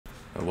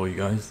Hello you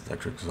guys,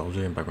 it's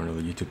XLJ. I'm back with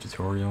another YouTube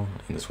tutorial,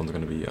 and this one's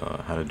going to be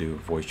how to do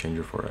voice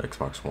changer for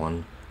Xbox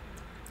One.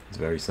 It's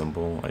very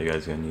simple. All you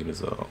guys are going to need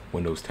is a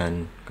Windows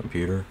 10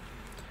 computer.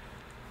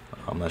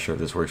 I'm not sure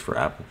if this works for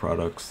Apple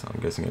products. I'm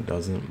guessing it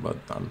doesn't, but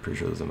I'm pretty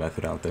sure there's a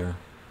method out there.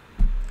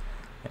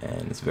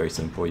 And it's very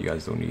simple. You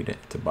guys don't need it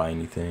to buy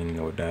anything,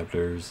 no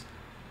adapters.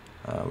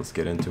 Let's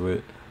get into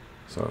it.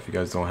 So if you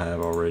guys don't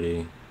have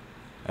already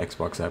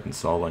Xbox app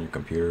installed on your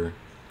computer,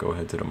 go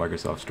ahead to the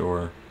Microsoft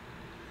Store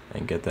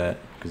and get that,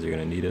 because you're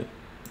going to need it.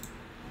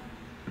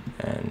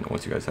 And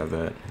once you guys have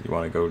that, you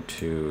want to go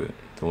to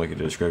the link in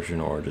the description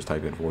or just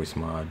type in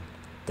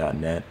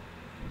voicemod.net,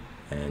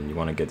 and you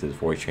want to get this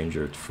voice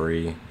changer. It's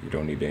free. You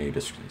don't need any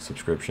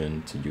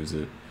subscription to use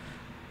it.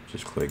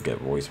 Just click get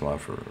voice mod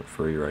for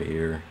free right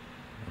here.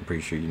 I'm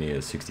pretty sure you need a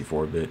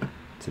 64-bit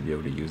to be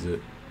able to use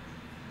it.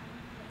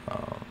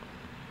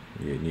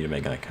 You need to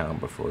make an account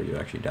before you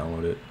actually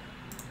download it.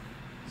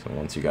 So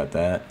once you got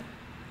that,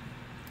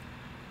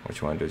 what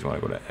you want to do is you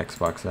want to go to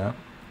Xbox app.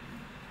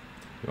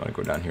 You want to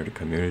go down here to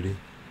community.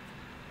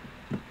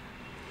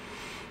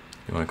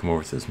 You want to come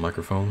over to this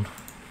microphone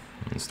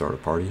and start a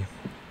party.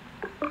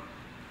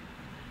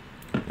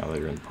 Now that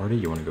you're in the party,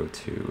 you want to go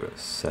to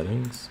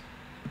settings.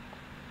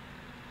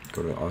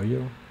 Go to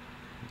audio.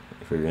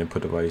 For your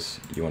input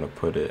device, you want to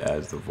put it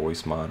as the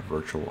VoiceMod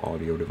virtual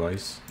audio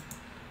device.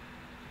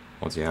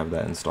 Once you have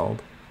that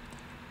installed,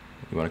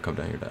 you want to come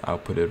down here to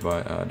output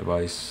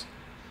device.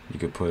 You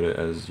could put it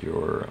as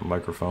your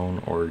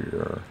microphone or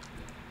your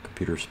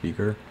computer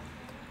speaker.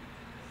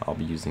 I'll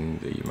be using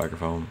the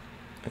microphone.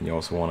 And you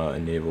also want to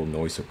enable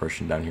noise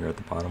suppression down here at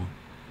the bottom.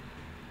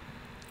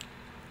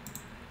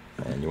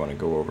 And you want to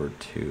go over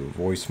to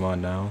voice mod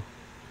now.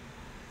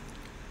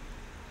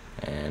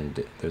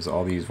 And there's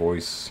all these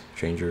voice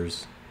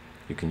changers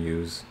you can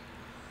use.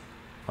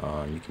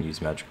 You can use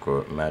magic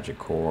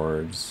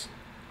chords.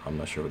 I'm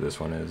not sure what this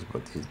one is,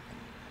 but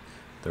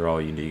they're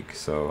all unique.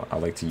 So I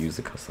like to use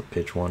the custom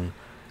pitch one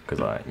because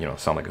I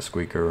sound like a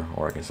squeaker,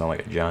 or I can sound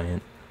like a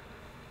giant.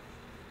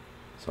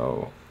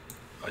 So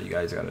all you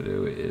guys gotta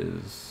do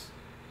is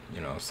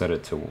set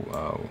it to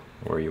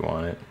where you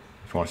want it.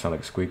 If you want to sound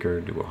like a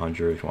squeaker, do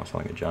 100. If you want to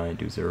sound like a giant,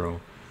 do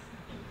 0.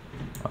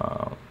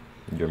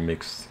 Your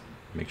mix,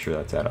 make sure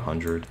that's at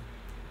 100.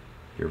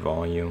 Your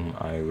volume,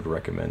 I would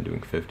recommend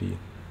doing 50.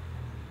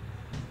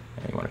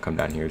 And you want to come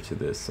down here to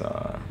this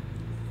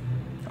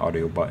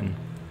audio button,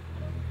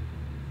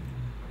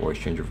 voice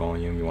changer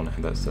volume. You want to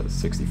have that set to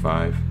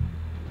 65.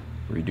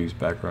 Reduce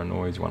background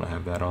noise, you want to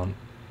have that on,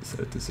 set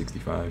it to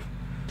 65.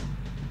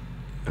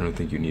 I don't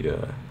think you need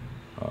to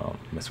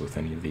mess with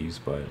any of these,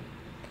 but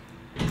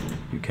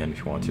you can if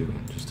you want to,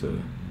 just to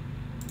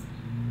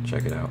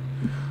check it out.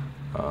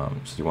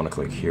 So you want to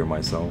click hear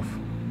myself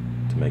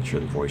to make sure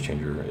the voice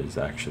changer is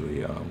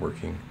actually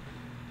working,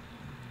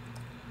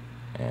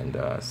 and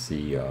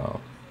see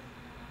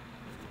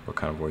what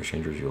kind of voice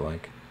changers you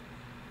like.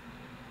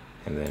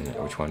 And then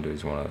what you want to do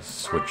is you want to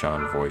switch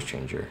on voice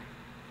changer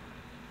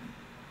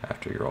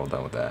after you're all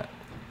done with that,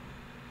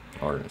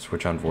 or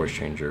switch on voice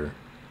changer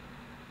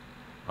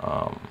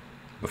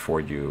before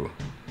you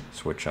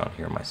switch on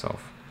hear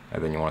myself,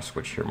 and then you want to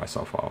switch hear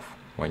myself off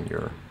when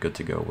you're good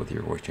to go with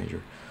your voice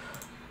changer.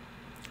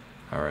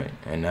 Alright,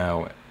 and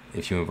now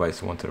if you invite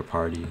someone to the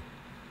party,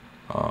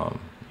 you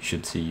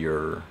should see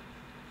your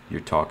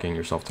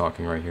yourself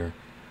talking right here,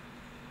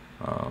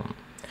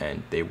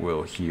 and they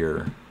will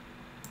hear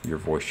your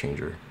voice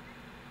changer,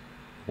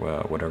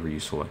 whatever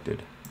you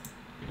selected.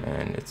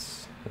 And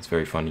it's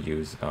very fun to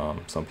use.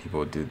 Some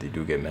people do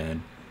get mad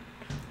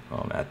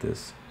at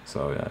this,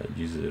 so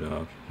use it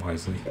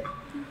wisely.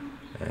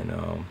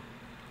 And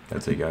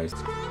that's it, guys.